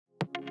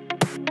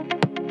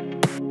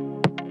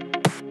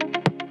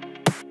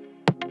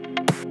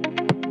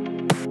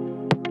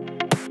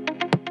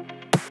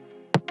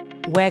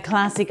Where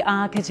classic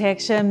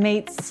architecture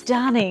meets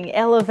stunning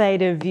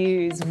elevator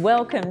views.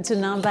 Welcome to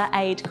number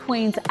 8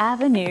 Queen's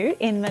Avenue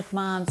in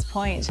McMahons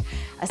Point,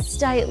 a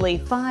stately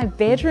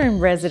 5-bedroom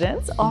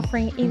residence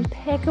offering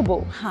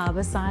impeccable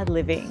harbourside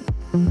living.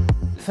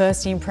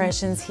 First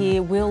impressions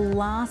here will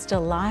last a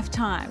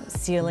lifetime.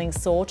 Ceilings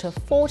soar to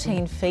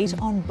 14 feet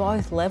on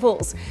both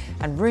levels,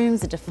 and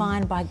rooms are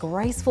defined by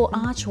graceful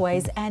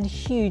archways and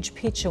huge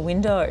picture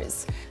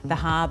windows. The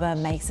harbour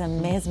makes a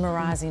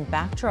mesmerising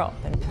backdrop,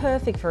 and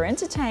perfect for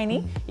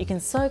entertaining, you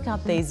can soak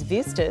up these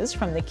vistas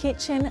from the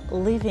kitchen,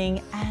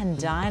 living and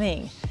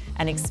dining.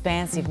 An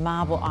expansive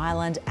marble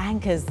island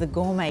anchors the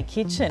gourmet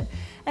kitchen,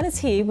 and it's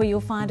here where you'll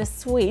find a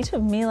suite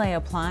of Miele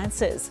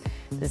appliances.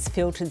 There's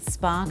filtered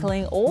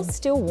sparkling or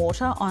still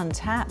water on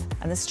tap,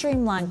 and the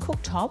streamlined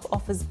cooktop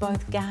offers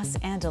both gas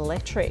and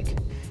electric.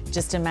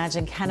 Just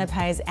imagine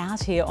canapes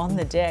out here on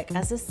the deck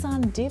as the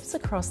sun dips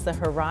across the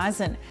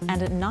horizon,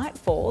 and at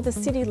nightfall the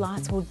city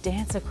lights will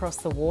dance across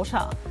the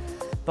water.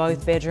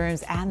 Both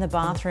bedrooms and the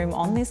bathroom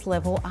on this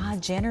level are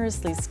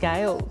generously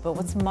scaled, but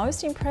what's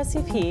most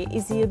impressive here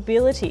is the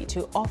ability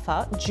to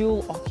offer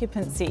dual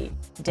occupancy.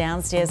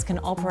 Downstairs can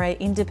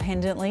operate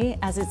independently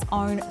as its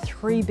own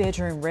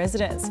 3-bedroom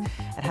residence.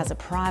 It has a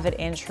private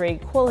entry,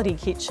 quality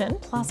kitchen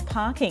plus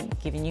parking,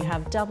 giving you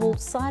have double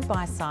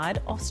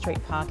side-by-side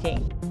off-street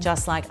parking.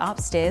 Just like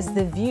upstairs,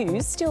 the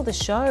views steal the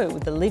show,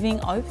 with the living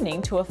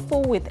opening to a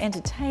full-width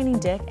entertaining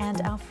deck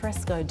and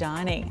alfresco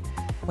dining.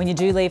 When you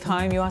do leave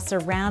home, you are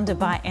surrounded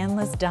by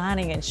endless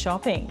dining and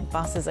shopping.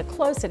 Buses are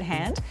close at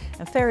hand,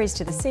 and ferries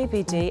to the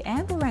CBD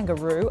and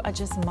Barangaroo are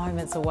just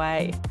moments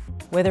away.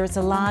 Whether it's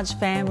a large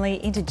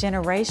family,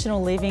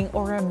 intergenerational living,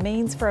 or a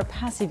means for a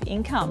passive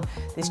income,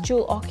 this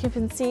dual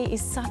occupancy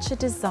is such a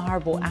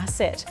desirable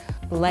asset.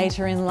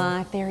 Later in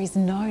life, there is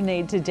no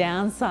need to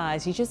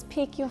downsize. You just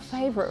pick your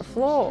favourite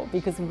floor,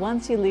 because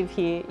once you live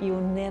here,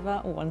 you'll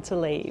never want to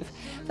leave.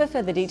 For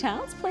further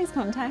details, please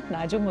contact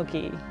Nigel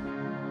Mukhi.